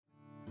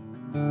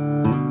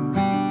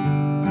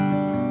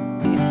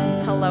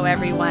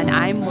everyone.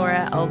 I'm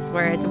Laura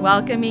Ellsworth,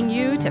 welcoming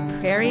you to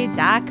Prairie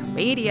Doc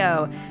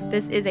Radio.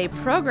 This is a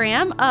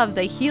program of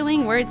the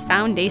Healing Words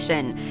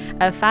Foundation,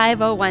 a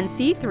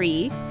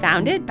 501c3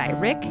 founded by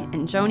Rick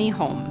and Joni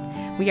Holm.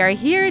 We are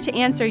here to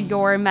answer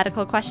your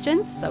medical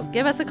questions, so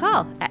give us a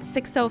call at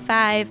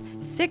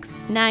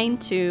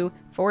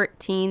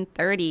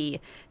 605-692-1430.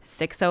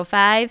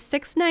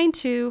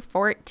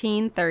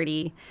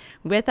 605-692-1430.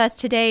 With us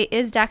today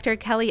is Dr.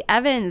 Kelly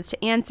Evans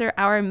to answer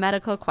our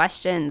medical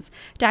questions.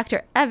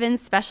 Dr.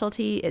 Evans'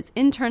 specialty is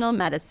internal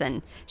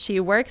medicine. She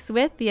works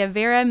with the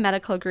Avera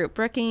Medical Group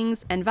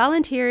Brookings and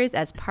volunteers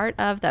as part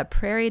of the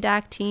Prairie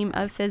Doc team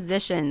of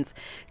physicians.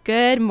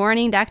 Good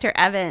morning, Dr.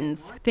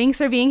 Evans. Thanks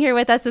for being here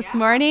with us this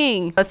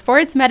morning.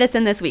 Sports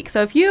medicine this week.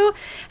 So if you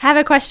have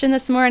a question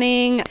this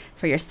morning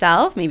for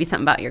yourself, maybe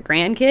something about your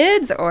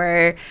grandkids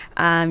or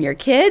your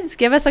kids,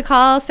 give us a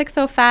call,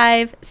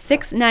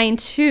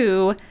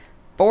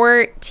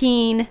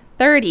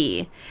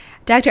 605-692-1430.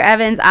 Dr.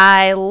 Evans,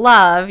 I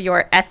love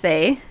your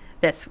essay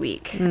this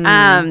week.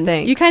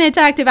 Thanks. You kind of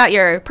talked about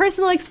your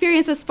personal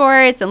experience with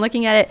sports and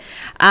looking at it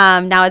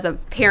now as a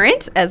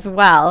parent as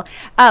well.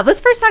 Let's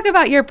first talk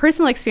about your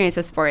personal experience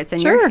with sports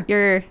and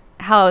your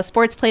how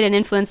sports played an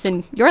influence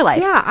in your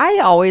life. Yeah, I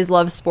always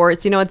love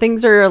sports. You know,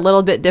 things are a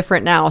little bit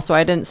different now, so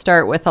I didn't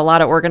start with a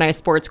lot of organized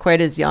sports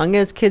quite as young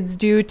as kids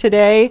do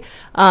today.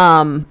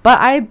 But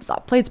I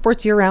played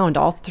sports year-round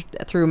all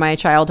through my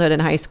childhood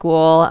and high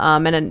school,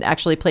 and then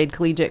actually played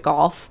collegiate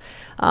golf.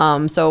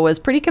 So was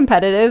pretty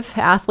competitive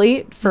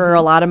athlete for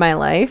a lot of my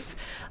life.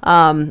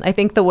 I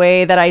think the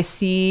way that I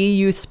see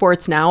youth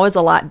sports now is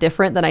a lot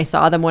different than I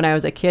saw them when I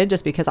was a kid,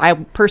 just because I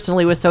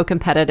personally was so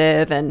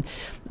competitive and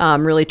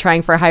really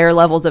trying for higher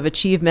levels of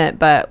achievement.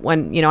 But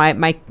when, you know,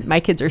 my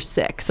kids are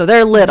 6, so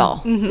they're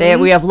little.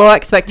 We have low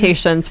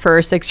expectations for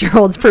a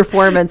 6-year-old's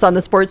performance on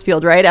the sports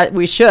field, right?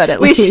 We should,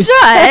 at least. We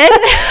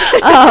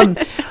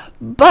should.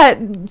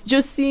 But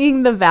just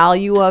seeing the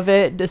value of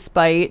it,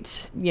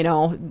 despite, you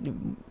know,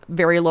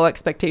 very low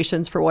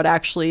expectations for what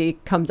actually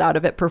comes out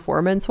of it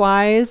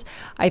performance-wise,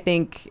 I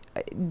think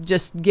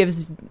just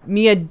gives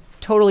me a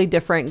totally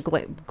different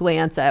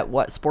glance at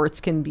what sports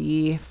can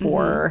be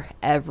for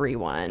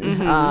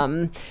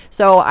everyone.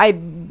 So I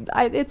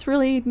it's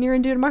really near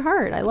and dear to my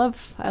heart. I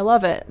love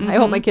it. I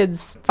hope my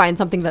kids find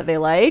something that they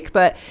like,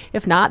 but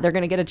if not, they're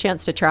going to get a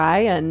chance to try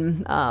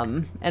and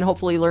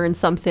hopefully learn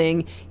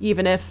something,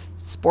 even if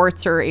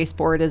sports or a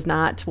sport is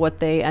not what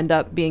they end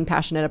up being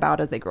passionate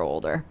about as they grow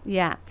older.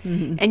 Yeah.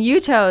 And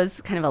you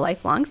chose kind of a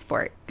lifelong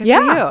sport. Good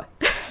for you.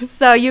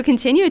 So you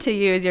continue to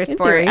use your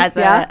sport as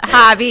a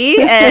hobby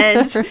and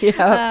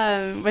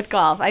with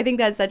golf. I think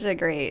that's such a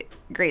great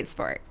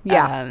sport.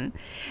 Yeah.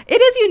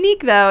 It is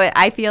unique, though,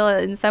 I feel,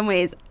 in some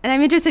ways. And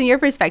I'm interested in your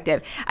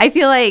perspective. I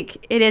feel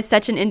like it is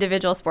such an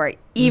individual sport,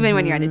 even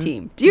when you're on a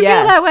team. Do you feel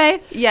that way?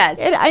 Yes.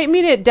 I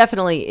mean, it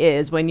definitely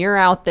is. When you're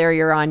out there,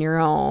 you're on your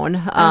own.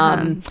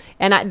 And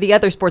the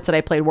other sports that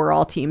I played were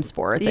all team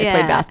sports. I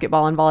played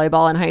basketball and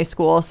volleyball in high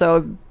school.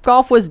 So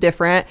golf was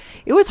different.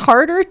 It was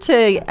harder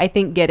to, I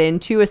think, get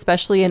into,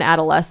 especially in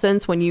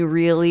adolescence, when you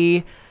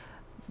really...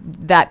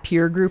 that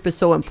peer group is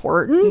so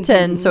important.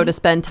 And so to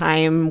spend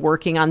time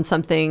working on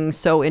something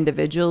so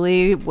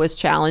individually was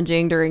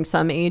challenging during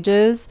some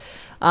ages.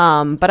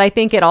 But I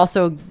think it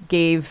also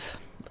gave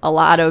a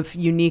lot of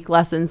unique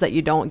lessons that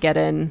you don't get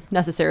in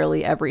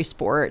necessarily every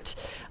sport.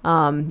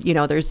 You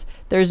know,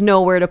 there's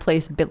nowhere to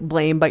place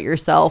blame but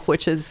yourself,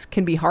 which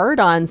can be hard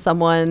on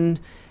someone,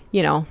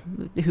 you know,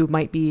 who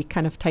might be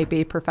kind of type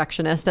A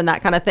perfectionist and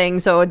that kind of thing.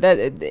 So that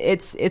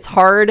it's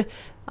hard,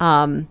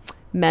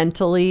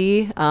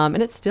 mentally,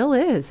 and it still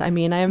is. I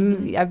mean,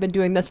 I've been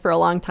doing this for a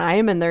long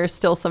time, and there's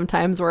still some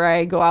times where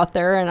I go out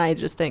there and I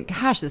just think,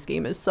 gosh, this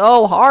game is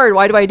so hard.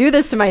 Why do I do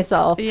this to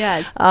myself?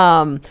 Yes.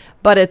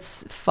 But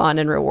it's fun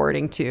and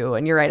rewarding too.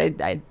 And you're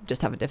right. I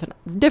just have a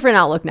different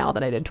outlook now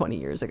than I did 20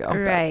 years ago.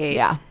 Right.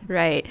 But,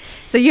 Right.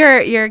 So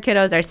your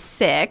kiddos are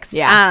 6.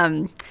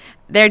 Yeah.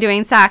 They're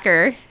doing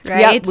soccer,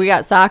 right? Yep. We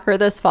got soccer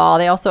this fall.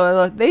 They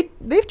also,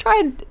 they've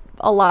tried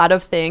a lot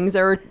of things.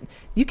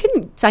 You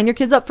can sign your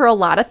kids up for a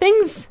lot of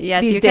things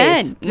these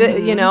days.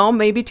 You know,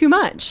 maybe too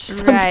much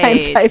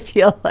sometimes, I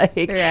feel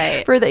like,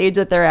 for the age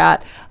that they're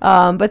at.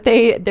 But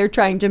they're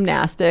trying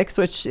gymnastics,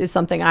 which is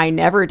something I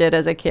never did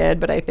as a kid,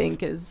 but I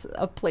think is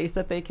a place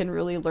that they can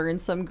really learn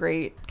some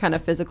great kind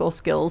of physical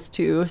skills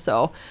too.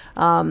 So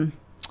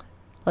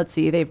let's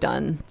see, they've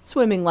done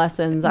swimming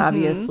lessons,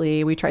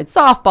 obviously. We tried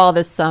softball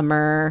this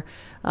summer.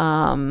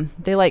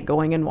 They like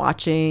going and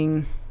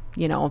watching,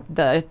 you know,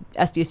 the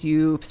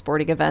SDSU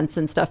sporting events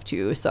and stuff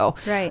too. So,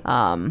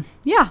 yeah.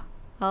 Yeah.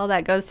 All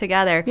that goes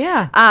together.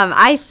 Yeah.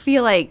 I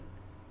feel like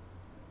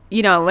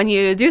you know, when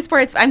you do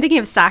sports, I'm thinking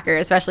of soccer,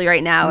 especially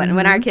right now. And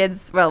when our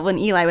kids, well, when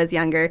Eli was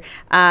younger,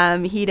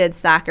 he did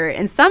soccer.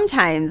 And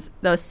sometimes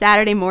those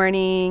Saturday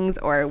mornings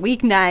or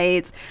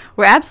weeknights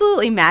were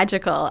absolutely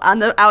magical.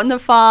 Out in the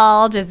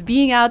fall, just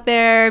being out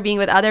there, being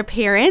with other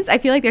parents. I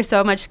feel like there's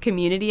so much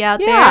community out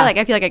there. Like,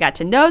 I feel like I got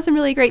to know some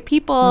really great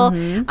people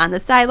on the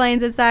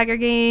sidelines at soccer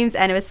games.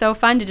 And it was so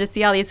fun to just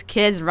see all these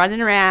kids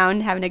running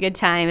around, having a good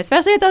time,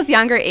 especially at those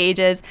younger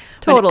ages.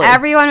 Totally.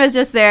 Everyone was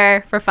just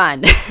there for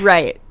fun.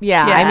 Right.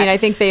 Yeah. I mean, I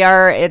think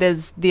it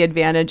is the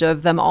advantage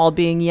of them all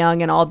being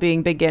young and all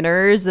being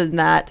beginners, and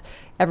that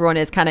everyone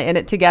is kind of in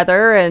it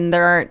together, and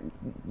there aren't,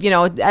 you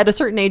know, at a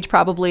certain age,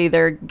 probably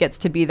there gets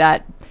to be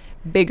that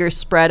bigger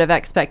spread of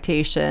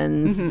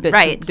expectations,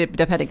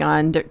 depending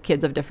on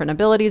kids of different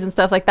abilities and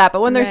stuff like that.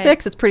 But when they're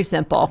 6, it's pretty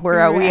simple.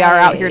 We are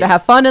out here to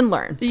have fun and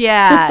learn.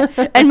 Yeah.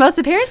 And most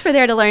of the parents were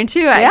there to learn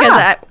too.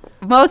 Because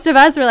most of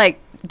us were like,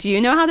 do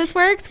you know how this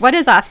works? What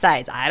is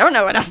offsides? I don't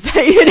know what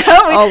offside. You know?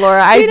 Oh,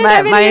 Laura, I didn't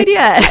have any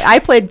idea. I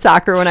played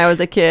soccer when I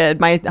was a kid.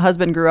 My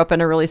husband grew up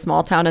in a really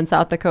small town in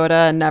South Dakota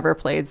and never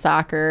played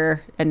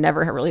soccer and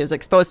never really was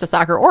exposed to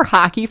soccer or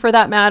hockey for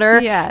that matter.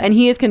 Yeah. And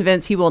he is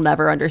convinced he will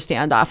never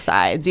understand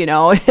offsides. You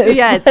know,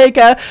 it's like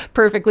a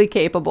perfectly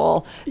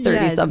capable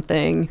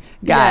 30-something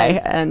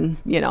guy, and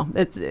you know,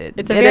 it's a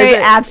very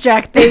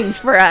abstract thing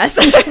for us.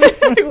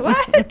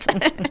 What?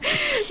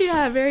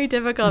 Yeah, very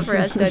difficult for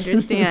us to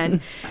understand.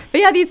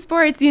 But yeah, these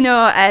sports, you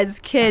know, as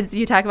kids,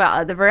 you talk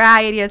about the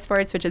variety of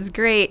sports, which is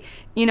great.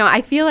 You know,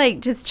 I feel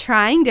like just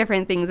trying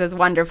different things is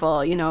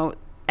wonderful. You know,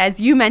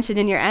 as you mentioned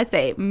in your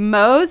essay,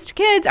 most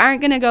kids aren't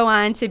going to go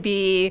on to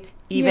be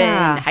even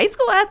high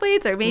school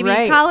athletes or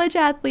maybe college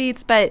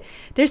athletes, but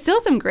there's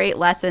still some great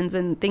lessons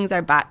and things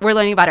we're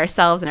learning about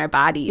ourselves and our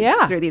bodies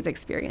through these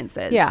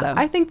experiences. Yeah, so.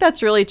 I think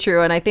that's really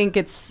true. And I think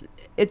it's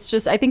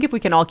just, I think if we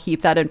can all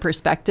keep that in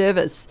perspective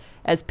as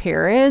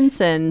parents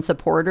and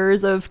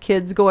supporters of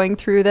kids going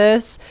through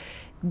this,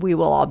 we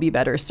will all be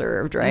better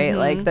served, right?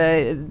 Like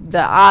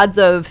the odds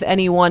of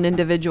any one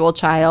individual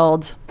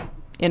child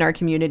in our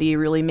community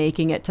really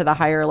making it to the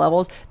higher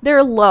levels,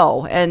 they're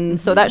low. And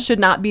so that should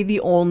not be the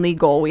only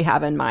goal we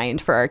have in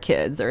mind for our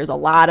kids. There's a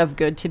lot of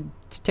good to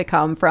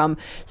come from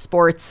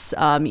sports,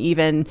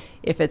 even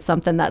if it's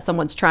something that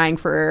someone's trying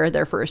for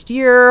their first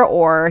year,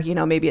 or, you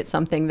know, maybe it's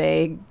something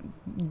they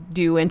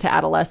do into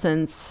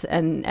adolescence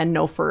and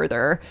no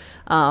further.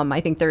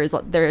 I think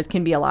there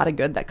can be a lot of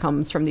good that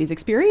comes from these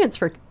experiences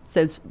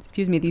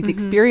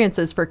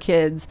for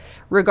kids,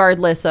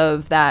 regardless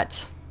of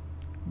that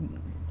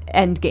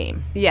end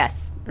game.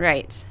 Yes,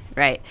 right.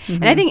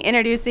 And I think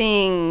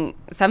introducing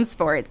some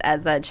sports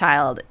as a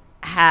child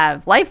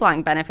have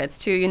lifelong benefits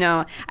too. You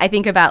know, I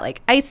think about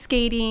like ice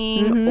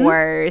skating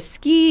or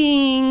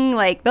skiing.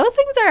 Like, those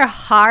things are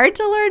hard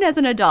to learn as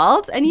an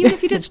adult, and even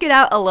if you just get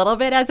out a little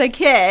bit as a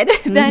kid,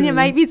 then it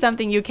might be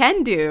something you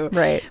can do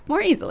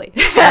more easily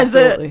as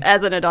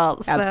an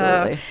adult.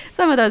 Absolutely. So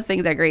some of those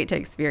things are great to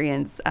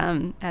experience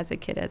as a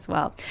kid as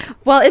well.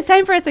 Well, it's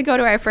time for us to go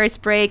to our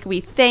first break.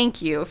 We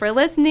thank you for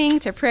listening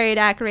to Prairie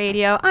Doc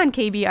Radio on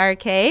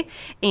KBRK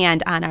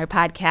and on our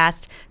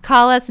podcast.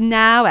 Call us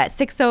now at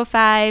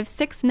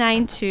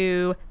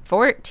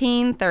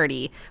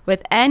 605-692-1430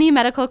 with any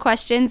medical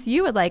questions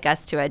you would like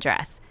us to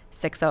address.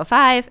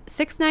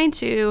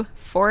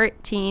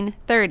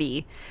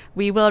 605-692-1430.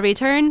 We will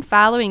return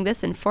following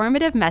this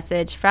informative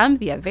message from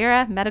the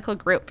Avera Medical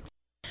Group.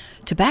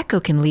 Tobacco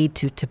can lead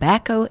to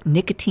tobacco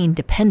nicotine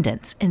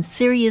dependence and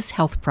serious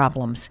health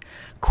problems.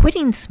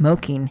 Quitting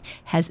smoking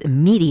has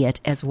immediate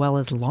as well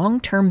as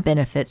long-term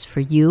benefits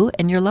for you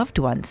and your loved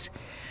ones.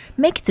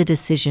 Make the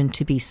decision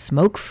to be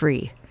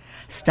smoke-free.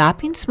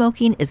 Stopping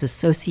smoking is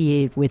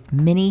associated with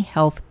many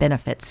health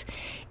benefits.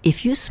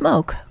 If you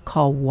smoke,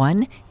 call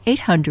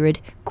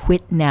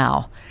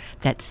 1-800-QUIT-NOW.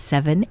 That's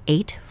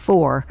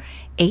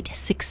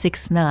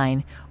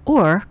 784-8669.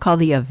 Or call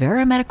the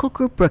Avera Medical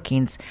Group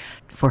Brookings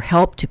for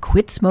help to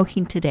quit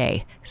smoking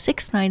today.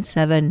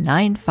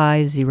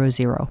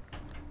 697-9500.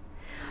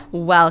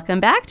 Welcome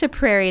back to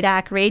Prairie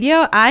Doc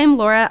Radio. I'm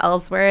Laura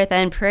Ellsworth,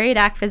 and Prairie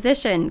Doc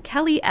physician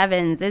Kelly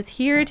Evans is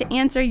here to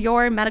answer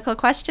your medical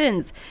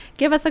questions.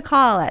 Give us a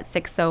call at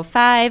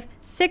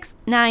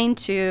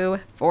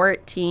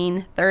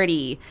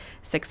 605-692-1430.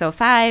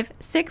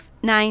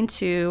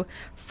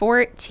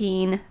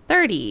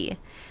 605-692-1430.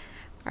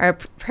 Our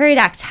Prairie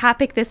Doc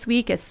topic this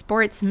week is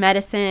sports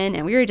medicine,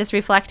 and we were just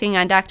reflecting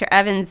on Dr.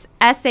 Evans'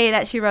 essay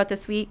that she wrote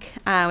this week,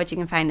 which you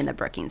can find in the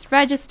Brookings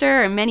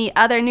Register or many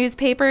other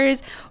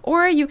newspapers,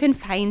 or you can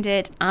find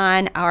it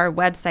on our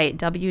website,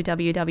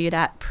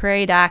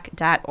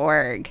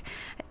 www.prairiedoc.org.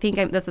 I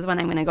think this is one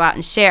I'm going to go out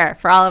and share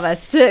for all of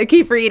us to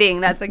keep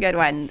reading. That's a good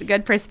one.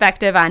 Good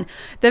perspective on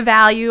the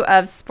value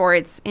of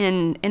sports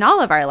in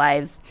all of our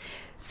lives.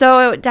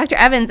 So, Dr.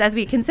 Evans, as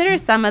we consider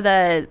some of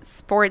the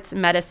sports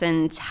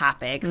medicine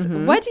topics,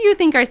 what do you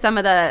think are some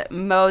of the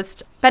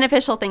most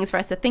beneficial things for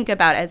us to think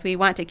about as we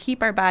want to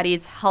keep our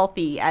bodies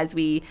healthy as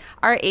we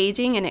are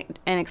aging and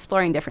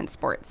exploring different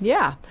sports?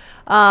 Yeah.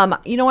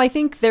 I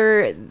think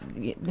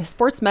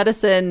sports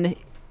medicine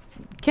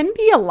can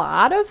be a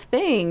lot of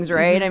things,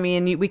 right? I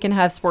mean, we can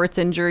have sports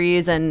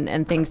injuries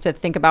and things to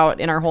think about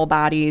in our whole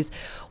bodies.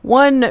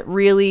 One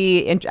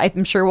really,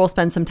 I'm sure we'll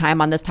spend some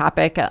time on this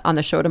topic on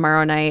the show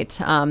tomorrow night,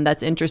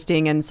 that's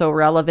interesting and so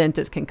relevant,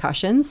 is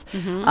concussions.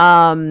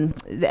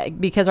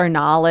 Because our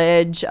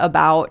knowledge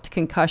about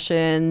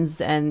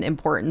concussions and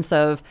importance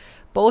of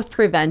both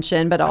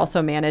prevention but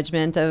also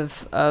management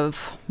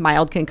of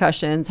mild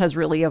concussions has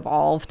really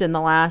evolved in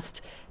the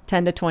last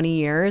 10 to 20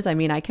 years. I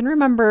mean, I can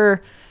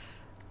remember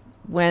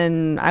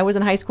when I was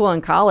in high school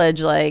and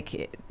college,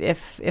 like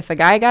if a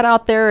guy got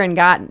out there and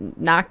got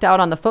knocked out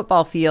on the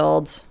football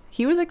field,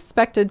 he was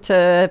expected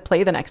to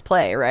play the next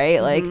play,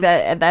 right? Like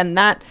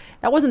that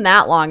wasn't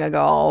that long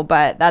ago,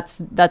 but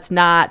that's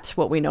not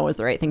what we know is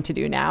the right thing to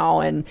do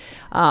now.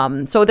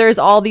 And so there's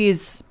all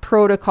these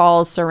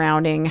protocols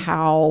surrounding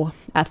how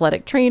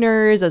athletic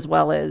trainers as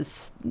well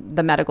as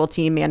the medical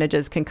team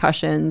manages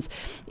concussions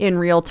in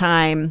real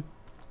time.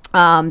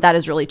 That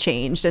has really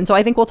changed. And so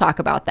I think we'll talk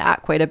about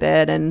that quite a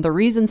bit and the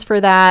reasons for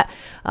that,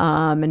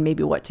 and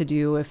maybe what to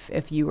do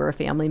if you or a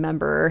family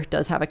member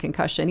does have a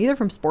concussion, either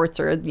from sports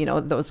or,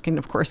 those can,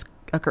 of course,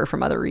 occur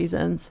from other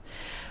reasons.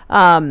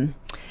 I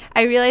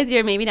realize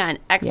you're maybe not an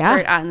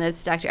expert on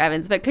this, Dr.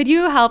 Evans, but could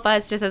you help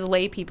us just as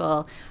lay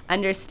people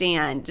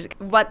understand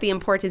what the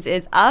importance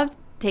is of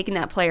taking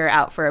that player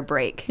out for a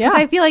break? Because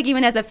I feel like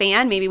even as a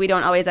fan, maybe we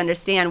don't always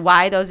understand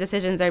why those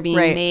decisions are being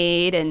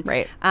made. And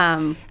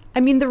I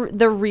mean,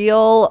 the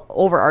real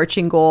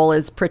overarching goal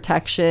is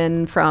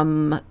protection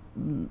from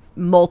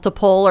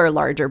multiple or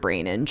larger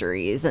brain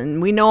injuries.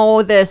 And we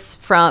know this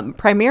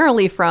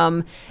primarily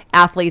from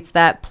athletes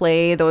that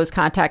play those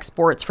contact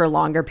sports for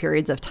longer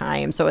periods of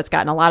time. So it's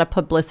gotten a lot of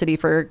publicity,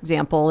 for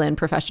example, in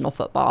professional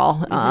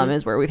football,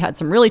 is where we've had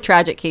some really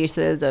tragic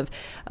cases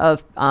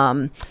of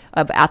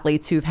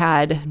athletes who've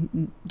had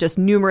just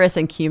numerous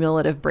and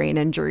cumulative brain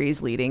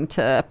injuries leading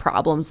to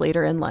problems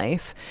later in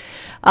life.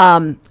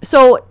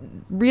 So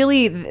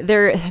really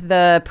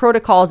the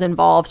protocols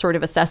involve sort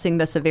of assessing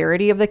the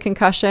severity of the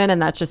concussion,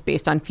 and that's just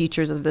based on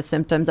features of the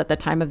symptoms at the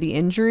time of the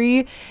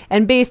injury.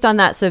 And based on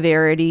that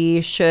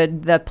severity,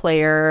 should the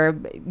player,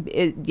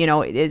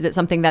 is it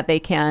something that they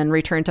can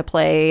return to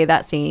play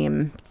that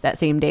same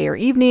day or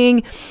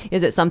evening?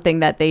 Is it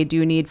something that they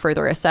do need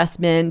further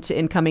assessment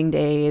in coming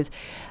days?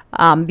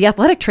 The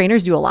athletic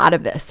trainers do a lot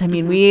of this. I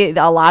mean,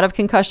 a lot of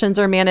concussions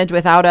are managed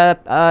without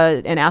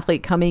an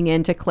athlete coming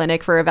into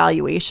clinic for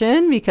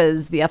evaluation,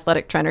 because the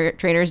athletic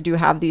trainers do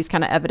have these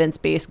kind of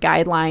evidence-based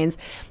guidelines.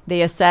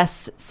 They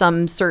assess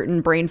some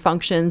certain brain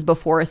functions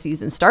before a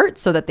season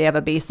starts so that they have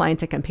a baseline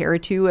to compare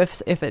to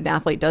if an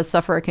athlete does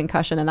suffer a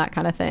concussion and that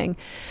kind of thing.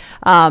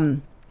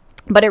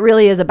 But it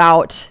really is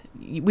about,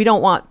 we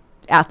don't want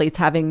athletes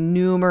having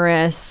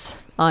numerous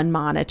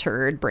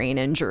unmonitored brain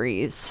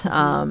injuries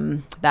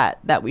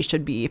that we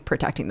should be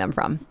protecting them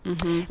from.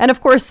 And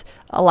of course,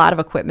 a lot of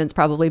equipment's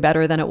probably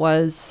better than it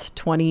was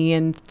 20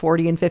 and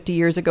 40 and 50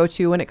 years ago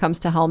too, when it comes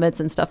to helmets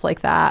and stuff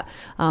like that.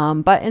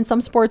 But in some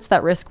sports,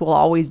 that risk will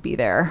always be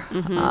there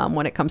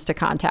when it comes to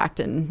contact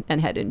and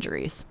head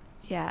injuries.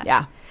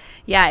 Yeah,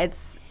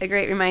 it's a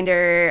great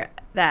reminder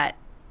that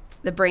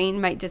the brain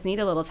might just need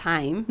a little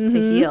time to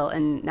heal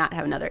and not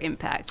have another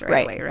impact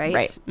right away, right?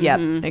 Right. Yeah,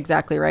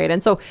 exactly right.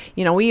 And so,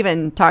 we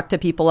even talk to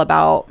people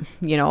about,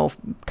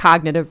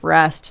 cognitive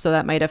rest. So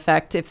that might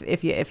affect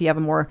if you have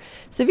a more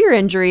severe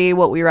injury,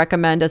 what we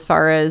recommend as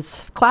far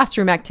as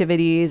classroom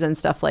activities and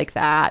stuff like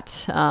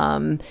that.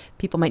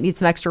 People might need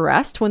some extra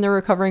rest when they're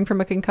recovering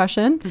from a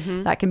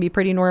concussion. That can be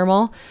pretty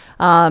normal.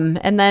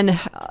 And then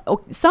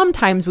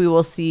sometimes we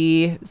will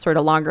see sort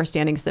of longer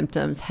standing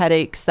symptoms,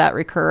 headaches that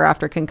recur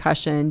after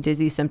concussion,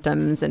 dizzy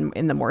symptoms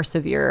in the more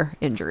severe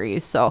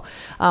injuries. So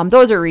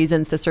those are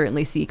reasons to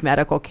certainly seek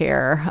medical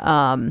care.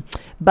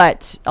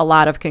 But a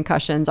lot of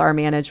concussions are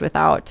managed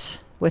without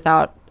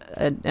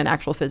an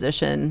actual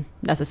physician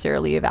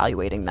necessarily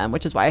evaluating them,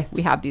 which is why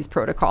we have these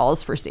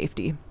protocols for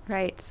safety.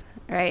 Right.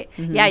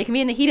 Yeah, you can be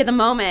in the heat of the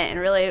moment and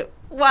really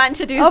want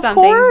to do something. Of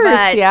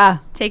course, but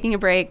taking a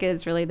break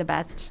is really the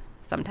best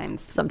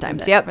sometimes.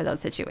 For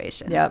those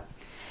situations. Yep.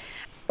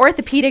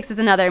 Orthopedics is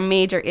another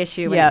major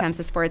issue when it comes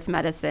to sports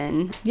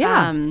medicine.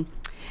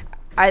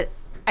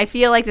 I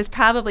feel like there's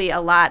probably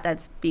a lot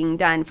that's being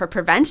done for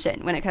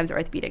prevention when it comes to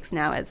orthopedics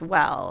now as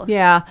well.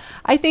 Yeah,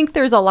 I think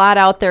there's a lot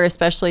out there,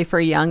 especially for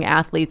young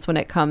athletes, when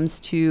it comes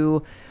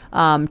to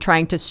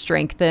trying to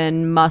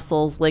strengthen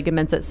muscles,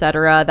 ligaments,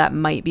 etc., that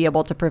might be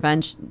able to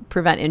prevent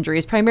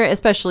injuries. Primarily,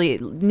 especially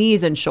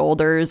knees and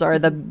shoulders are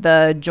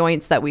the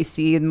joints that we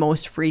see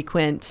most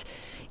frequent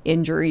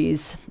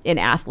injuries in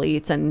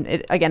athletes. And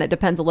it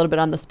depends a little bit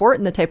on the sport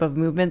and the type of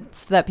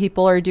movements that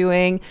people are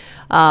doing.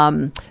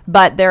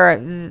 But there are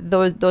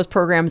those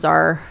programs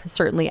are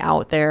certainly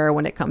out there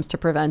when it comes to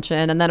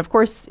prevention. And then of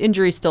course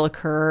injuries still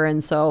occur.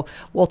 And so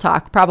we'll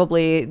talk,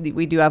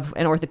 we do have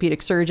an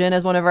orthopedic surgeon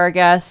as one of our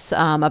guests,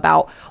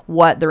 about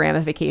what the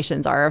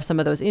ramifications are of some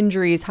of those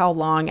injuries, how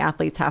long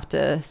athletes have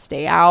to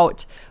stay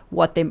out,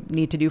 what they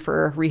need to do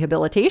for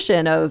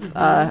rehabilitation of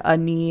a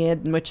knee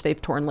in which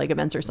they've torn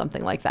ligaments or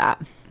something like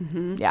that.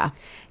 Yeah.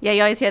 Yeah,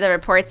 you always hear the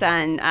reports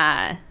on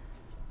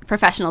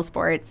professional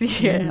sports. Oh,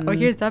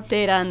 here's the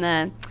update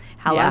on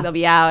how long they'll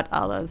be out,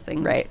 all those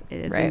things. Right.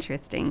 It is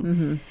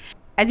interesting.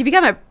 As you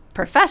become a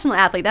professional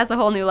athlete, that's a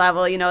whole new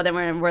level,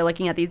 then we're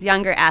looking at these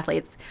younger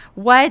athletes.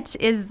 What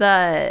is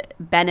the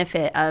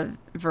benefit of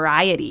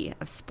variety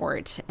of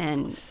sport,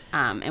 and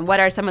what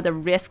are some of the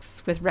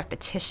risks with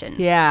repetition?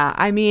 Yeah,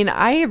 I mean,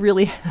 I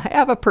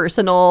have a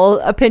personal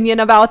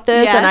opinion about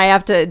this, and I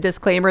have to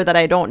disclaimer that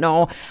I don't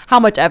know how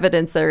much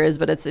evidence there is,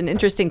 but it's an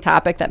interesting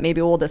topic that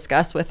maybe we'll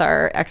discuss with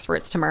our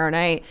experts tomorrow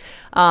night.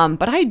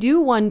 But I do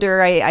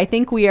wonder, I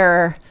think we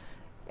are,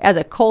 as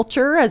a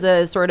culture, as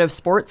a sort of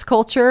sports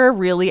culture,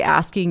 really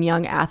asking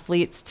young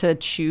athletes to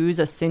choose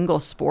a single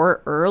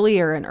sport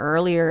earlier and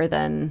earlier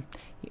than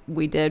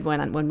we did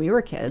when we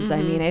were kids.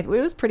 I mean, it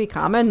was pretty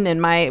common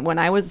when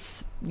I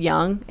was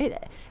young.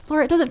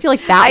 Laura, it doesn't feel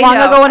like that long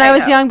ago when I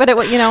was young, but it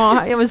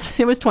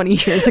was 20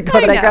 years ago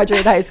that I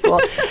graduated high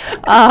school.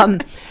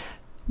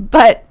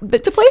 But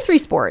to play 3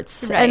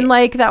 sports, and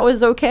that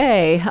was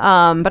okay.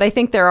 But I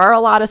think there are a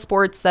lot of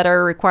sports that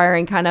are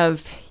requiring kind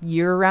of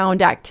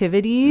year-round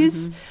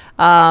activities,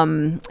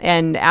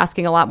 and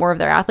asking a lot more of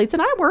their athletes.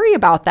 And I worry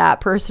about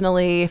that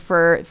personally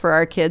for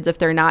our kids if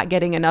they're not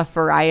getting enough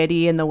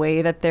variety in the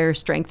way that they're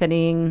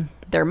strengthening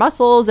their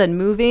muscles and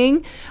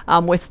moving,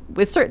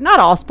 with certain, not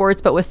all sports,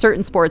 but with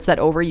certain sports that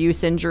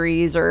overuse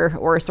injuries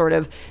or sort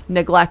of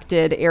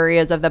neglected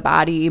areas of the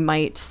body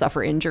might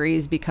suffer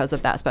injuries because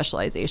of that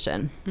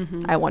specialization.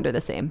 I wonder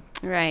the same.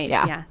 Right.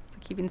 Yeah. So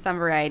keeping some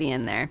variety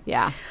in there.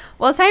 Yeah.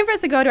 Well, it's time for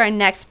us to go to our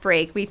next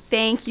break. We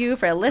thank you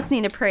for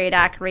listening to Prairie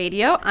Doc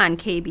Radio on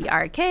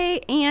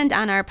KBRK and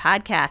on our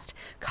podcast.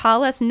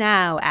 Call us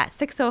now at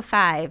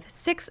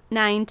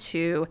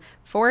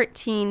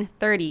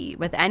 605-692-1430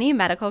 with any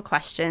medical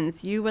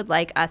questions you would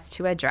like us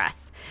to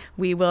address.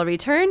 We will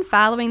return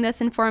following this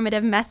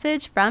informative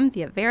message from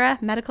the Avera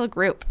Medical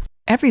Group.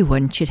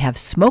 Everyone should have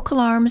smoke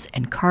alarms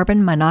and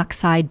carbon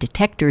monoxide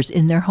detectors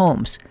in their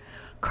homes.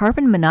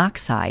 Carbon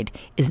monoxide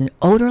is an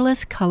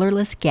odorless,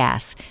 colorless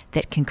gas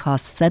that can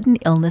cause sudden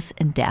illness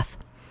and death.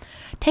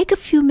 Take a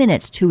few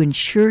minutes to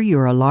ensure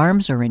your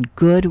alarms are in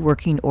good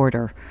working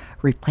order.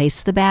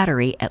 Replace the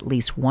battery at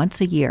least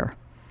once a year.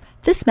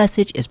 This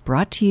message is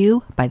brought to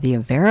you by the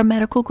Avera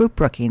Medical Group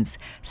Brookings,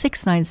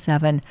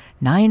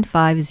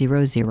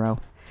 697-9500.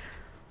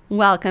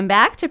 Welcome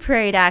back to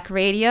Prairie Doc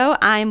Radio.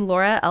 I'm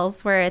Laura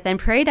Ellsworth, and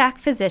Prairie Doc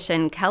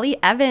physician Kelly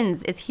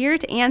Evans is here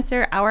to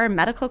answer our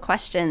medical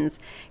questions.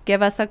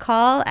 Give us a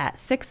call at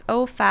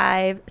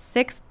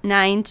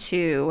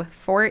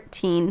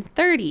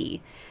 605-692-1430.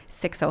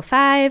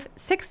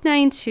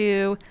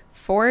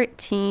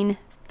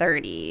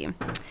 605-692-1430.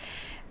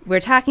 We're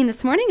talking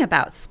this morning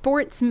about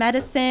sports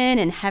medicine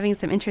and having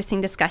some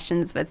interesting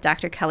discussions with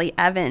Dr. Kelly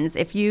Evans.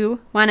 If you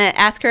want to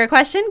ask her a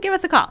question, give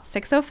us a call,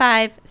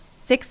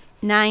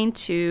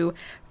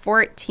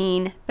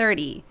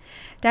 605-692-1430.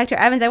 Dr.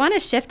 Evans, I want to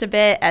shift a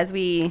bit as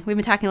we've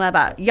been talking a lot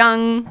about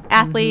young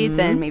athletes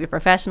and maybe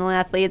professional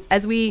athletes.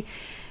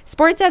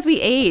 Sports as we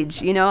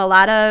age, a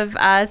lot of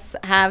us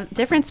have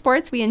different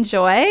sports we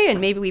enjoy, and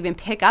maybe we even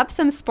pick up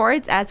some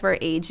sports as we're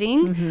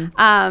aging.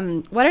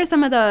 What are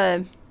some of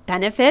the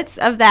benefits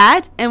of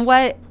that, and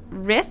what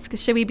risks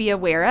should we be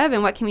aware of,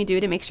 and what can we do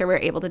to make sure we're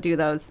able to do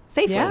those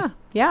safely?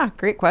 Yeah,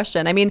 great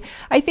question. I mean,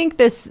 I think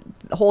this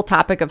whole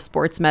topic of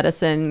sports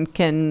medicine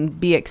can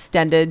be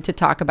extended to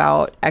talk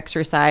about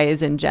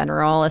exercise in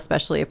general,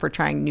 especially if we're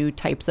trying new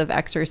types of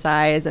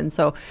exercise. And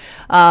so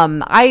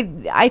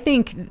I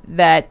think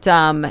that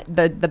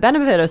the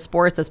benefit of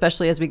sports,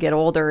 especially as we get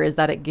older, is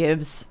that it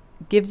gives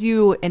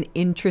you an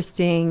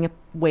interesting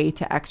way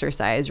to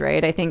exercise,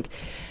 right? I think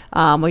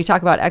we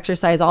talk about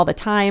exercise all the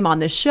time on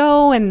the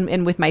show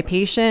and with my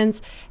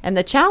patients, and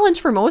the challenge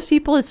for most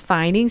people is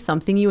finding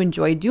something you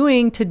enjoy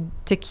doing to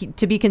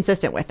be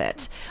consistent with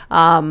it,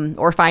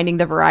 or finding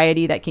the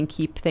variety that can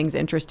keep things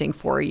interesting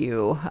for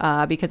you.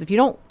 Because if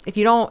you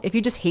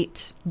just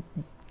hate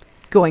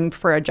going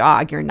for a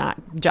jog,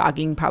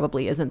 jogging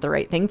probably isn't the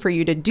right thing for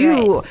you to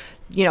do. Right.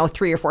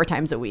 3 or 4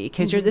 times a week,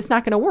 because it's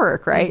not going to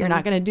work, right? You're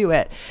not going to do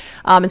it.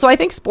 And so I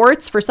think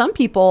sports for some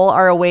people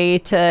are a way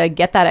to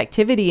get that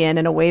activity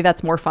in a way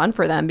that's more fun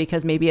for them,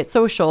 because maybe it's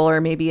social,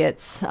 or maybe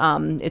it's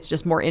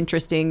just more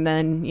interesting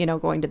than,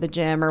 going to the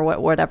gym or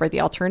whatever the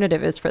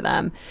alternative is for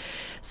them.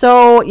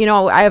 So,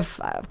 I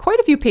have quite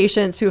a few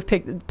patients who have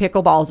picked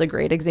pickleball is a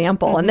great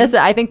example. And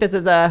I think this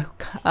is a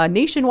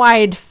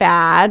nationwide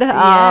fad.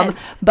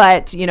 Yes.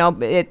 But,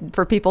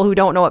 for people who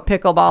don't know what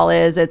pickleball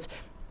is,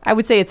 I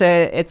would say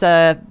it's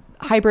a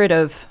hybrid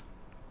of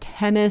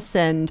tennis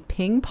and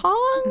ping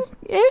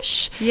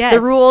pong-ish. Yes. The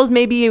rules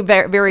maybe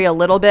vary a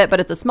little bit, but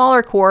it's a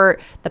smaller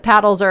court. The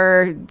paddles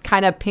are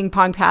kind of ping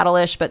pong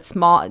paddle-ish, but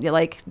small,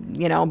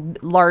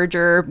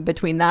 larger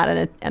between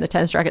that and a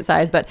tennis racket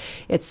size. But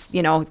it's,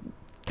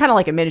 kind of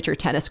like a miniature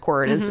tennis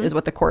court is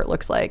what the court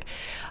looks like.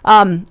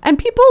 And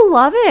people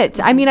love it.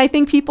 I mean, I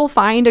think people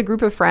find a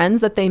group of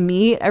friends that they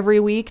meet every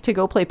week to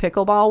go play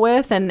pickleball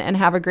with and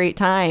have a great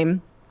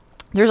time.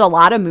 There's a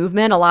lot of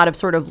movement, a lot of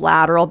sort of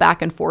lateral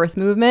back and forth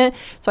movement.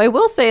 So I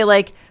will say,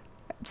 like,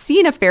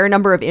 seen a fair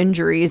number of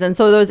injuries. And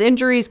so those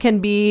injuries can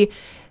be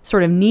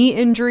sort of knee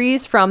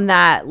injuries from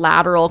that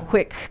lateral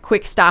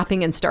quick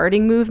stopping and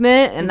starting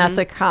movement. And that's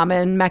a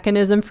common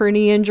mechanism for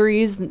knee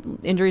injuries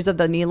of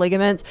the knee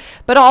ligaments,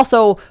 but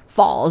also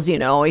falls. You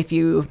know, if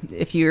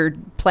you're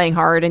playing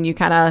hard and you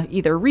kind of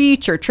either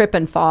reach or trip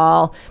and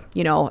fall,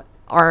 you know,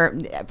 are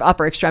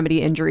upper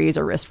extremity injuries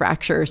or wrist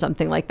fracture or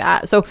something like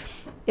that. So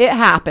it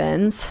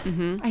happens.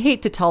 I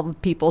hate to tell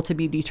people to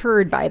be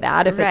deterred by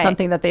that if it's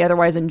something that they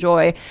otherwise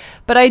enjoy.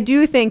 But I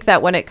do think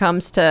that when it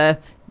comes to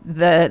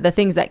the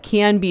things that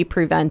can be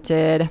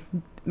prevented,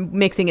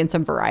 mixing in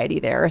some variety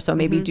there. So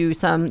maybe do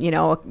some, you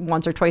know,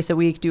 once or twice a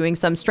week, doing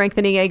some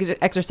strengthening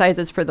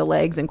exercises for the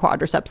legs and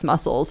quadriceps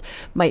muscles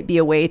might be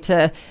a way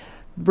to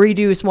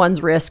reduce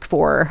one's risk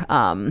for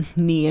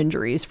knee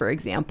injuries, for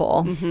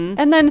example.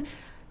 And then,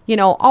 you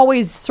know,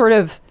 always sort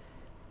of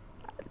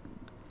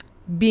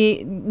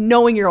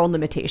knowing your own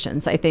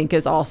limitations, I think,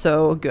 is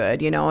also good.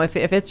 You know, if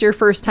it's your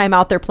first time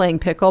out there playing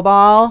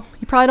pickleball,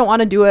 you probably don't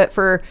want to do it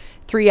for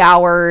 3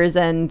 hours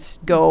and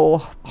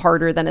go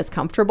harder than is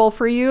comfortable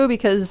for you,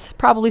 because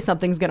probably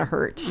something's going to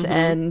hurt.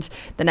 And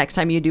the next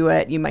time you do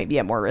it, you might be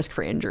at more risk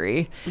for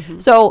injury.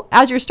 So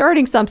as you're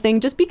starting something,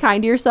 just be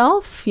kind to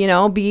yourself, you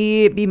know,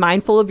 be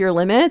mindful of your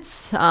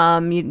limits.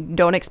 You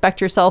don't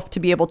expect yourself to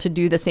be able to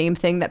do the same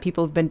thing that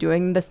people have been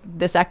doing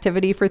this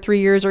activity for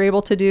 3 years are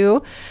able to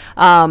do,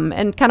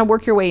 and kind of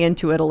work your way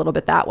into it a little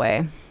bit that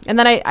way. And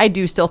then I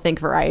do still think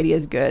variety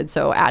is good.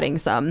 So adding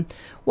some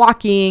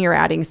walking or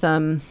adding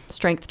some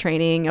strength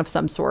training of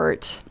some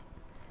sort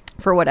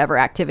for whatever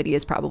activity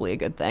is probably a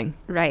good thing.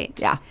 Right.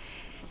 Yeah.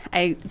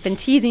 I've been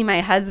teasing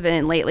my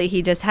husband lately.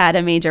 He just had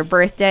a major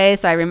birthday,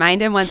 so I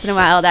remind him once in a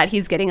while that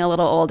he's getting a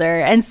little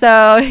older. And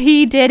so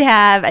he did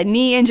have a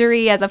knee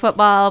injury as a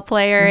football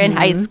player in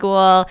high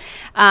school.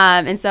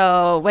 And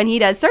so when he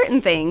does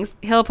certain things,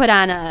 he'll put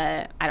on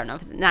I don't know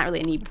if it's not really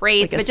a knee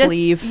brace, like but a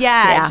sleeve.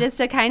 Just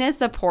to kind of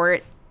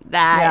support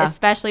that,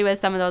 especially with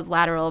some of those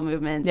lateral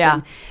movements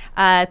and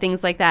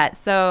things like that.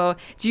 So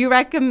do you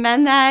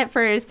recommend that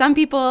for some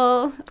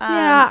people?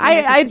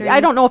 I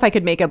don't know if I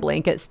could make a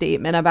blanket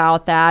statement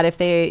about that. If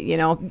they, you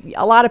know,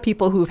 a lot of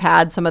people who've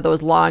had some of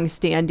those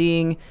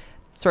long-standing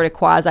sort of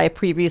quasi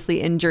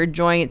previously injured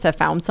joints have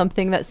found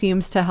something that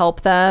seems to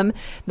help them.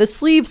 The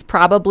sleeves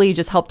probably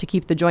just help to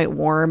keep the joint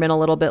warm and a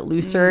little bit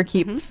looser,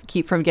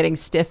 keep from getting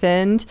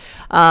stiffened.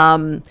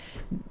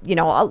 You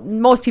know,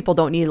 most people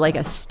don't need like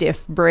a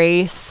stiff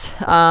brace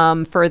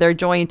for their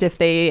joint if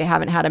they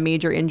haven't had a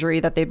major injury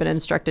that they've been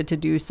instructed to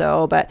do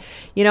so. But,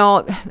 you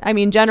know, I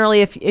mean,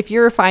 generally, if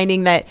you're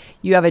finding that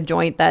you have a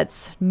joint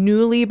that's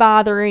newly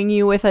bothering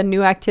you with a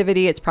new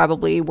activity, it's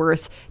probably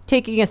worth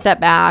taking a step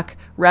back,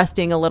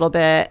 resting a little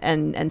bit,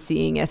 and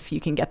seeing if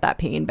you can get that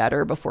pain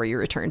better before you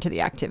return to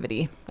the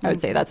activity. I would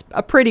say that's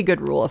a pretty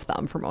good rule of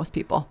thumb for most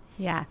people.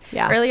 Yeah.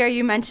 Earlier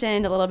you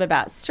mentioned a little bit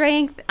about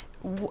strength.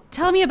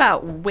 Tell me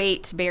about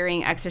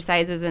weight-bearing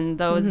exercises and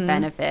those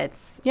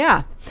benefits.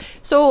 Yeah.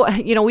 So,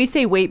 you know, we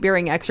say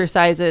weight-bearing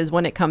exercises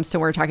when it comes to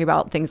when we're talking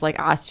about things like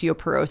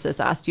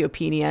osteoporosis,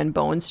 osteopenia, and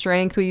bone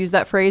strength. We use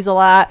that phrase a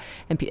lot.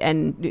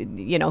 And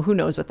you know, who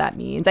knows what that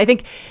means? I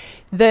think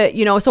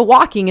so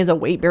walking is a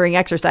weight-bearing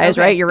exercise,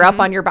 right? You're up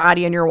on your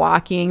body and you're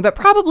walking, but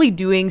probably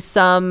doing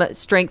some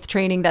strength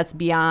training that's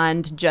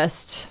beyond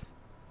just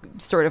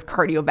sort of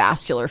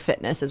cardiovascular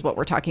fitness is what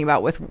we're talking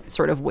about with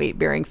sort of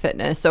weight-bearing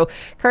fitness. So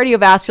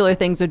cardiovascular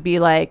things would be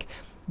like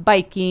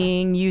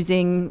biking,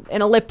 using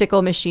an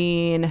elliptical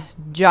machine,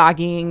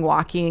 jogging,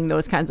 walking,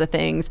 those kinds of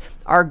things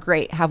are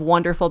great, have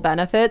wonderful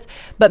benefits.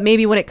 But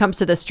maybe when it comes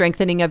to the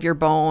strengthening of your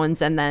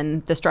bones and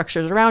then the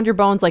structures around your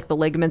bones, like the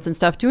ligaments and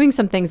stuff, doing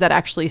some things that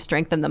actually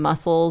strengthen the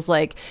muscles,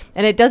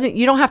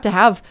 you don't have to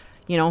have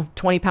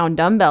 20-pound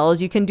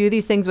dumbbells. You can do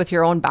these things with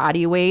your own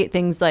body weight,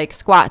 things like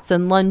squats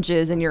and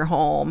lunges in your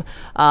home,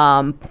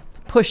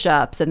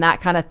 push-ups and that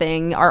kind of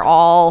thing are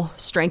all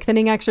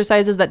strengthening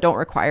exercises that don't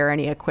require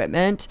any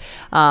equipment.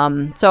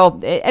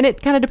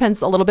 It kind of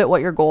depends a little bit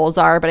what your goals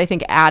are, but I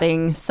think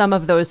adding some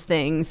of those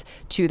things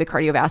to the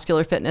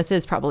cardiovascular fitness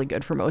is probably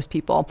good for most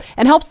people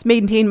and helps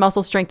maintain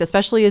muscle strength,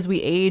 especially as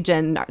we age.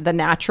 And the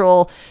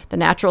natural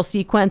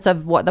sequence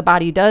of what the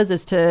body does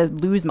is to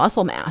lose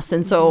muscle mass.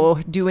 And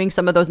so doing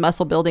some of those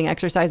muscle building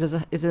exercises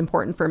is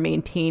important for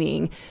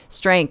maintaining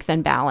strength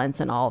and balance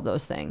and all of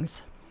those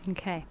things.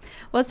 Okay.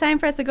 Well, it's time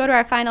for us to go to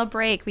our final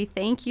break. We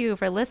thank you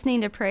for listening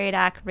to Prairie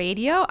Doc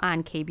Radio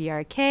on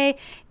KBRK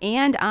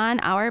and on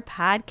our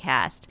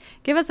podcast.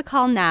 Give us a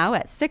call now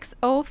at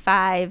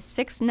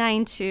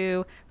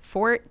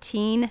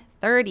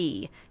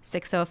 605-692-1430.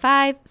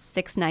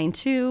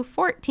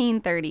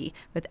 605-692-1430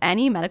 with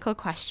any medical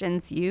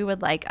questions you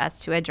would like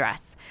us to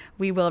address.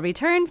 We will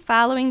return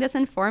following this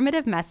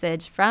informative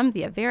message from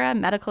the Avera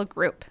Medical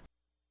Group.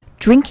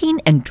 Drinking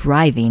and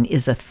driving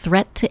is a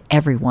threat to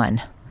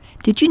everyone.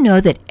 Did you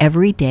know that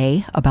every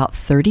day about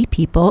 30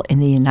 people in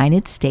the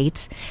United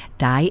States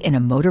die in a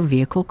motor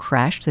vehicle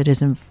crash that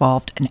has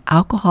involved an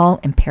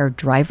alcohol-impaired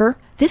driver?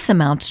 This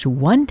amounts to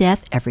 1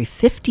 death every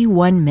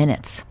 51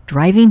 minutes.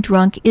 Driving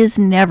drunk is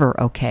never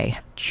okay.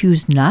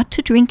 Choose not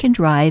to drink and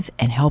drive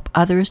and help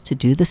others to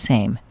do the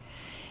same.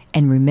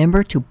 And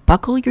remember to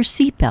buckle your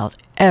seatbelt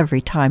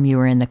every time you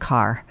are in the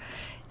car.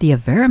 The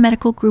Avera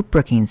Medical Group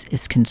Brookings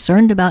is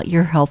concerned about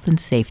your health and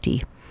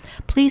safety.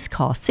 Please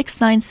call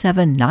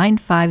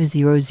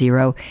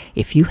 697-9500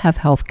 if you have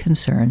health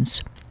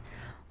concerns.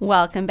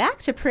 Welcome back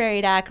to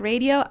Prairie Doc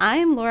Radio.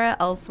 I'm Laura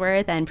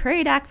Ellsworth, and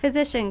Prairie Doc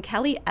physician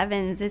Kelly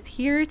Evans is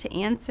here to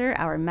answer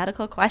our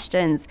medical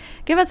questions.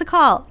 Give us a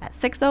call at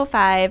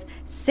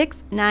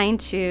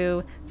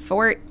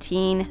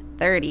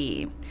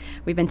 605-692-1430.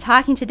 We've been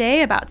talking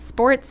today about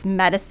sports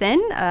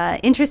medicine,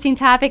 interesting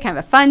topic, kind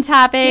of a fun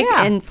topic,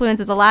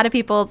 influences a lot of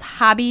people's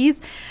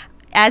hobbies.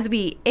 As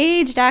we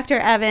age, Dr.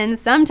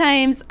 Evans,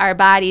 sometimes our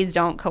bodies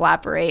don't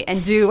cooperate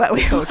and do what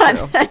we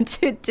want them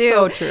to do.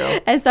 So true.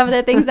 And some of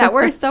the things that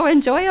were so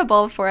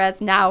enjoyable for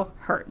us now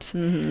hurt.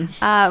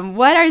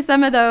 What are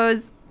some of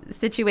those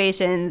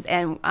situations,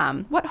 and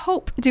what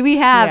hope do we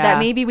have that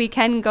maybe we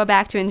can go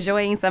back to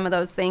enjoying some of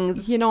those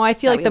things? You know, I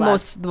feel like the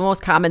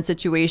most common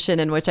situation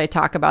in which I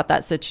talk about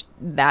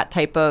that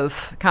type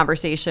of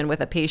conversation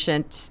with a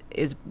patient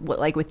is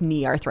like with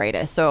knee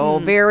arthritis. So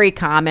very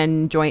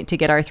common joint to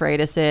get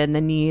arthritis in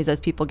the knees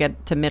as people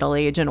get to middle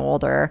age and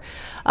older.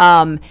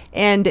 And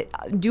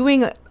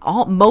doing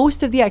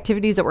most of the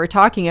activities that we're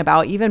talking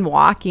about, even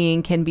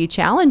walking, can be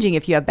challenging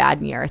if you have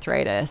bad knee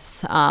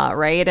arthritis,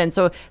 right? And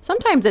so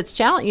sometimes it's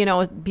challenging. You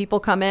know,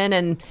 people come in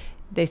and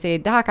they say,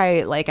 Doc,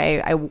 I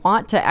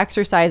want to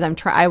exercise.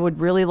 I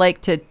would really like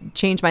to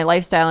change my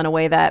lifestyle in a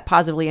way that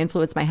positively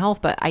influence my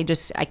health, but I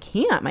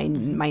can't.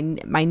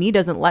 My knee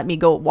doesn't let me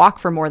go walk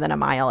for more than a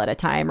mile at a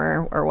time,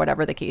 or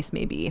whatever the case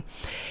may be.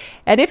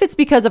 And if it's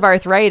because of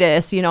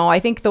arthritis, you know, I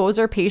think those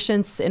are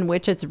patients in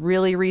which it's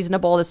really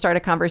reasonable to start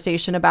a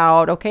conversation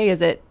about, okay,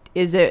 is it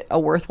a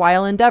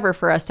worthwhile endeavor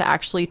for us to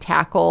actually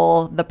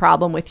tackle the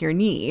problem with your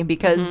knee?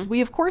 Because we,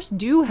 of course,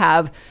 do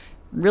have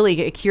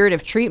really a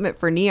curative treatment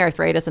for knee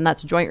arthritis, and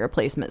that's joint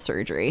replacement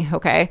surgery.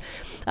 Okay.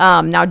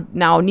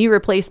 Now knee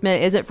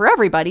replacement isn't for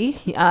everybody.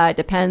 It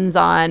depends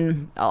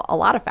on a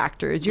lot of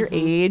factors, your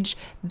age,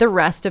 the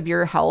rest of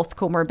your health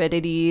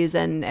comorbidities,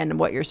 and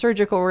what your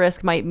surgical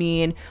risk might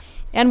mean.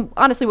 And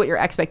honestly, what your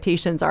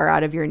expectations are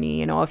out of your knee.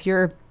 You know, if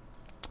you're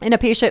in a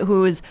patient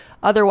who's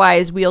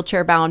otherwise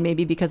wheelchair bound,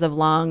 maybe because of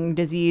lung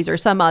disease or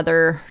some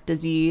other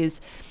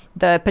disease,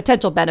 the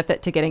potential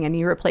benefit to getting a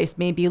knee replaced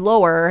may be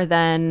lower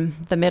than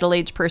the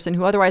middle-aged person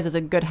who otherwise is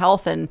in good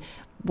health and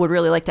would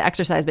really like to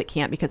exercise but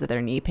can't because of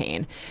their knee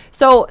pain.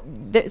 So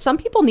some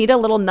people need a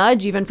little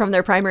nudge even from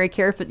their primary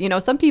care. You know,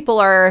 some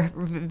people are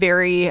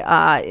very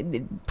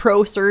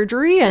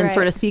pro-surgery and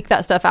sort of seek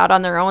that stuff out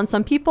on their own.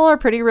 Some people are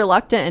pretty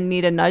reluctant and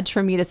need a nudge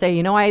from me to say,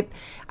 you know, I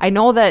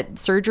know that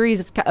surgery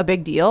is a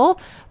big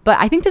deal, but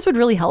I think this would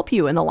really help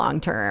you in the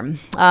long term.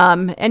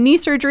 And knee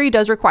surgery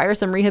does require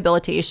some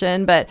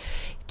rehabilitation, but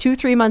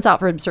 2-3 months out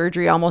from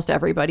surgery, almost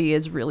everybody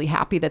is really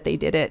happy that they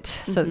did it.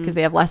 So because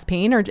they have less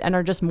pain and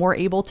are just more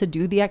able to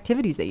do the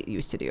activities they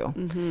used to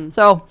do.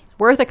 So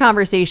worth a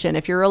conversation.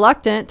 If you're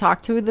reluctant,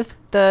 talk to the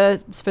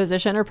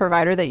physician or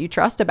provider that you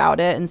trust about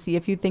it and see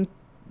if you think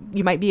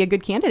you might be a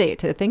good candidate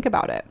to think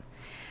about it.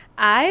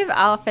 I've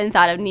often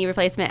thought of knee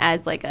replacement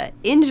as like an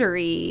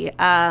injury,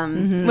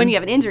 when you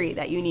have an injury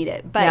that you need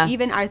it. But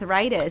even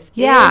arthritis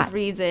is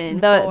reason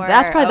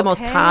that's probably the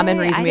most common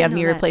reason we have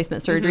knee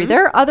replacement surgery.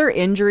 There are other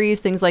injuries,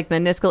 things like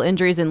meniscal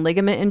injuries and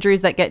ligament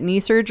injuries that get knee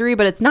surgery,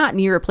 but it's not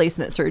knee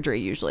replacement surgery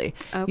usually.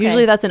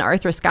 Usually that's an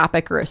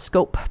arthroscopic or a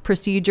scope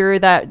procedure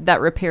that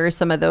repairs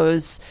some of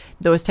those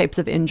types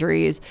of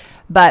injuries.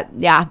 But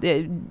yeah,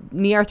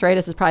 knee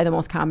arthritis is probably the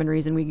most common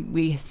reason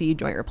we see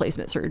joint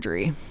replacement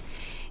surgery.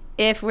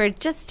 If we're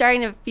just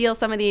starting to feel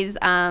some of these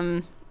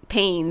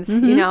pains,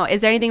 you know,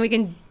 is there anything we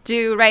can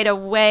do right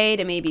away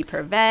to maybe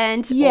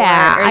prevent?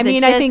 Yeah, or is it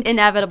just I think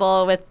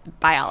inevitable with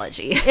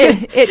biology?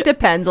 It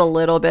depends a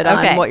little bit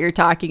on what you're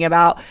talking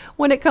about.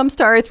 When it comes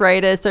to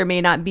arthritis, there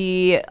may not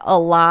be a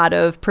lot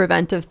of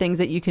preventive things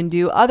that you can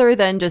do other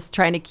than just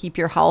trying to keep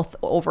your health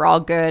overall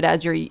good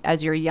as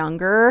you're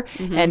younger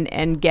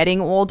and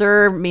getting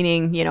older,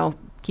 meaning, you know,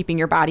 keeping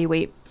your body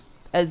weight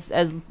as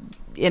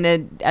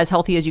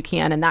healthy as you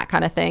can and that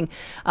kind of thing.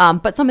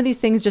 But some of these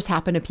things just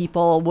happen to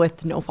people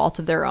with no fault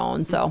of their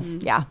own. So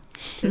yeah.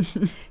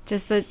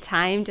 Just the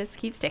time just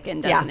keeps ticking,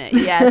 doesn't it?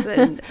 Yes.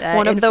 And,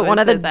 one of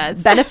the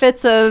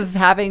benefits of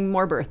having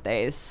more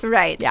birthdays.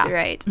 Right. Yeah.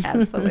 Right.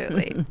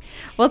 Absolutely.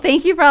 Well,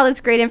 thank you for all this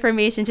great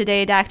information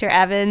today, Dr.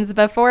 Evans.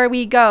 Before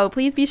we go,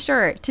 please be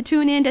sure to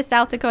tune in to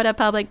South Dakota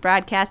Public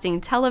Broadcasting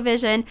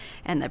Television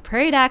and the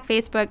Prairie Doc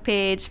Facebook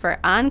page for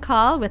On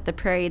Call with the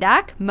Prairie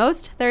Doc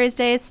most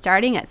Thursdays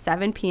starting at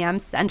 7 p.m.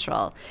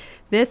 Central.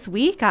 This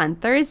week on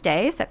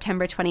Thursday,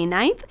 September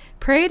 29th,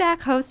 Prairie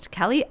Doc host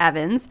Kelly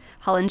Evans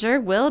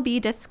Hullinger will be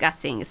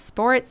discussing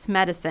sports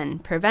medicine,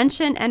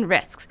 prevention, and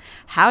risks,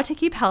 how to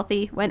keep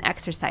healthy when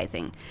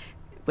exercising,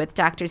 with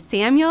Dr.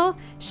 Samuel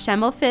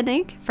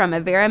Schimmelfinnig from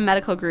Avera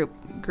Medical Group,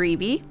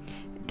 Greeby,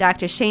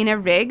 Dr.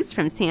 Shayna Riggs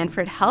from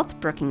Sanford Health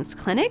Brookings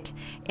Clinic,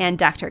 and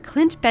Dr.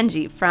 Clint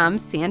Benji from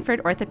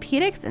Sanford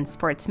Orthopedics and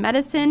Sports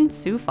Medicine,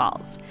 Sioux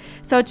Falls.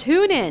 So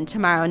tune in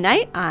tomorrow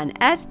night on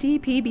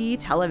SDPB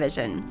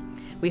Television.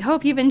 We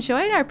hope you've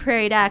enjoyed our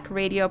Prairie Doc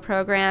radio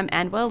program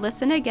and will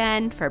listen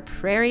again for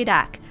Prairie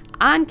Doc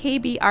on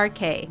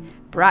KBRK,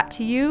 brought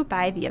to you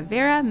by the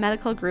Avera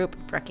Medical Group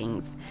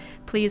Brookings.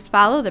 Please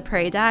follow the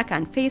Prairie Doc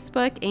on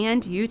Facebook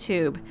and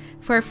YouTube.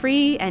 For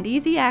free and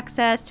easy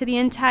access to the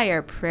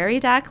entire Prairie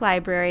Doc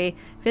library,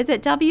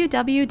 visit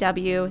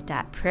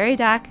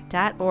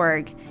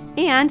www.prairiedoc.org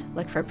and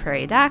look for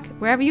Prairie Doc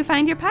wherever you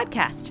find your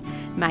podcast.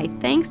 My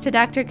thanks to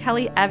Dr.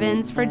 Kelly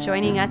Evans for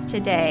joining us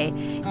today.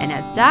 And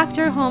as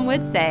Dr. Holm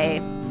would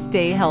say,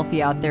 stay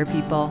healthy out there,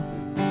 people.